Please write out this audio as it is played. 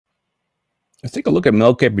Let's take a look at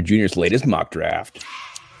Mel Kiper Jr.'s latest mock draft.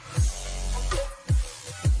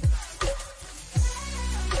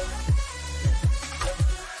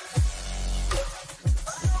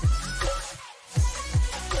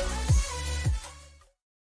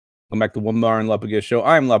 Welcome back to Onebar and Lupagus show.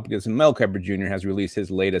 I'm Lupagus, and Mel Kiper Jr. has released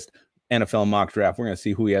his latest NFL mock draft. We're going to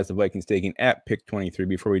see who he has the Vikings taking at pick 23.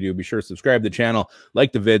 Before we do, be sure to subscribe to the channel,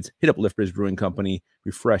 like the vids, hit up Liftbridge Brewing Company,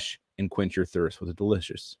 refresh and quench your thirst with a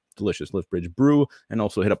delicious Liftbridge brew, and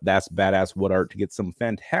also hit up That's Badass Wood Art to get some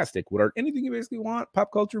fantastic wood art. Anything you basically want,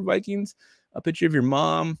 pop culture, Vikings, a picture of your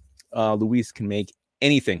mom. Luis can make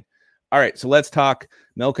anything. All right, so let's talk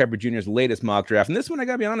Mel Kiper Jr.'s latest mock draft. And this one, I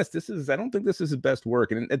got to be honest, I don't think this is his best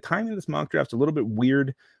work. And the timing of this mock draft is a little bit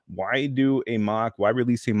weird. Why do a mock? Why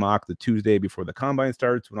release a mock the Tuesday before the combine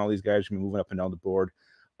starts when all these guys are moving up and down the board?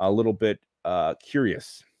 A little bit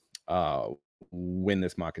curious when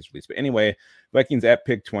this mock is released. But anyway, Vikings at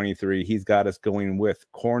pick 23. He's got us going with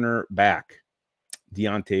cornerback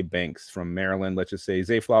Deonte Banks from Maryland. Let's just say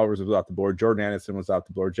Zay Flowers was off the board. Jordan Addison was off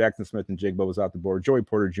the board. Jackson Smith and Jigba was off the board. Joey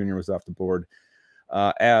Porter Jr. was off the board,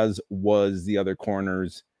 as was the other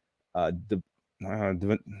corners. Devin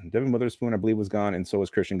Witherspoon, I believe, was gone, and so was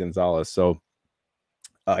Christian Gonzalez. So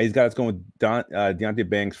he's got us going with Deonte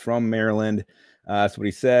Banks from Maryland. That's what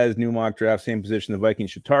he says. New mock draft, same position the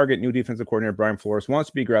Vikings should target. New defensive coordinator Brian Flores wants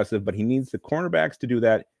to be aggressive, but he needs the cornerbacks to do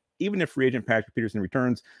that. Even if free agent Patrick Peterson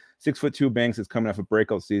returns, 6'2" Banks is coming off a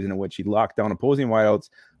breakout season in which he locked down opposing wideouts,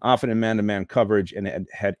 often in man-to-man coverage, and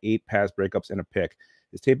had 8 pass breakups and a pick.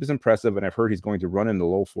 His tape is impressive, and I've heard he's going to run in the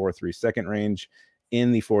low 4.3 second range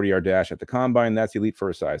in the 40-yard dash at the combine. That's elite for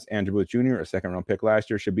his size. Andrew Booth Jr., a second-round pick last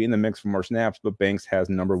year, should be in the mix for more snaps, but Banks has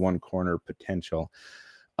 #1 corner potential.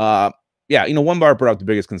 Yeah, Onebar brought up the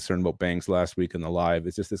biggest concern about Banks last week in the live.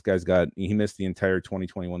 It's just this guy's he missed the entire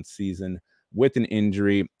 2021 season with an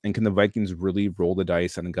injury, and can the Vikings really roll the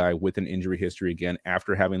dice on a guy with an injury history again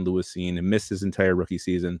after having Lewis seen and missed his entire rookie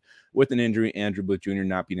season with an injury, Andrew Booth Jr.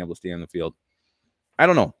 not being able to stay on the field? I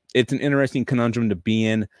don't know. It's an interesting conundrum to be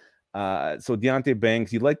in. So Deonte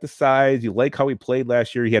Banks, you like the size, you like how he played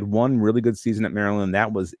last year. He had one really good season at Maryland.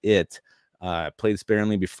 That was it. Played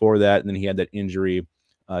sparingly before that, and then he had that injury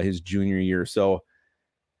his junior year. So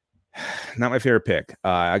not my favorite pick.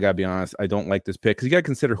 I gotta be honest. I don't like this pick because you gotta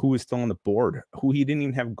consider who is still on the board, who he didn't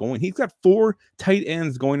even have going. He's got 4 tight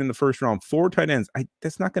ends going in the first round. 4 tight ends.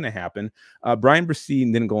 That's not going to happen. Brian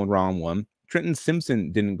Breseen didn't go in round 1. Trenton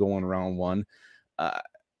Simpson didn't go in round 1.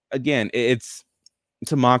 Again, it's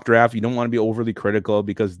a mock draft. You don't want to be overly critical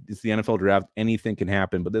because it's the NFL draft. Anything can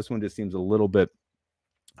happen. But this one just seems a little bit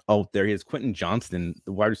out there. He has Quentin Johnston,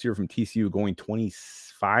 the wide receiver from TCU, going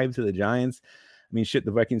 25 to the Giants. I mean, shit,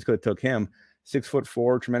 the Vikings could have took him.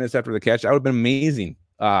 6'4", tremendous after the catch. That would have been amazing.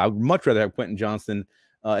 I would much rather have Quentin Johnston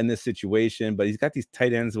in this situation, but he's got these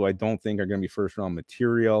tight ends who I don't think are going to be first-round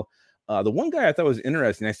material. The one guy I thought was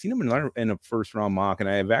interesting, I seen him in a first-round mock, and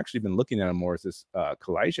I have actually been looking at him more, is this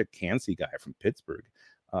Kalijah Cansey guy from Pittsburgh.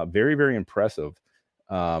 Very, very impressive.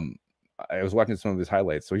 I was watching some of his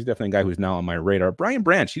highlights, so he's definitely a guy who's now on my radar. Brian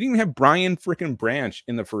Branch. He didn't even have Brian freaking Branch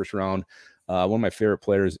in the first round. One of my favorite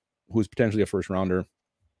players, who's potentially a first rounder.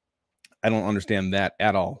 I don't understand that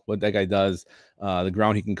at all. What that guy does, the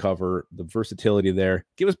ground he can cover, the versatility there.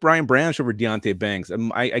 Give us Brian Branch over Deonte Banks.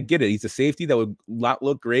 I get it. He's a safety that would not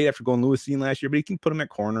look great after going Lewis seen last year, but he can put him at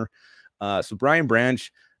corner. So Brian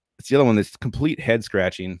Branch, it's the other one that's complete head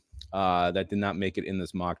scratching that did not make it in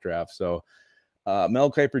this mock draft. So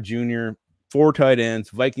Mel Kiper Jr., 4 tight ends,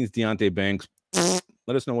 Vikings Deonte Banks.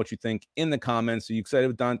 Let us know what you think in the comments. Are you excited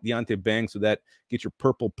with Deonte Banks? Would that get your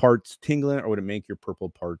purple parts tingling, or would it make your purple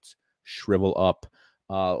parts shrivel up?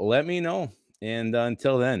 Let me know. And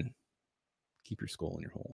until then, keep your skull in your hole.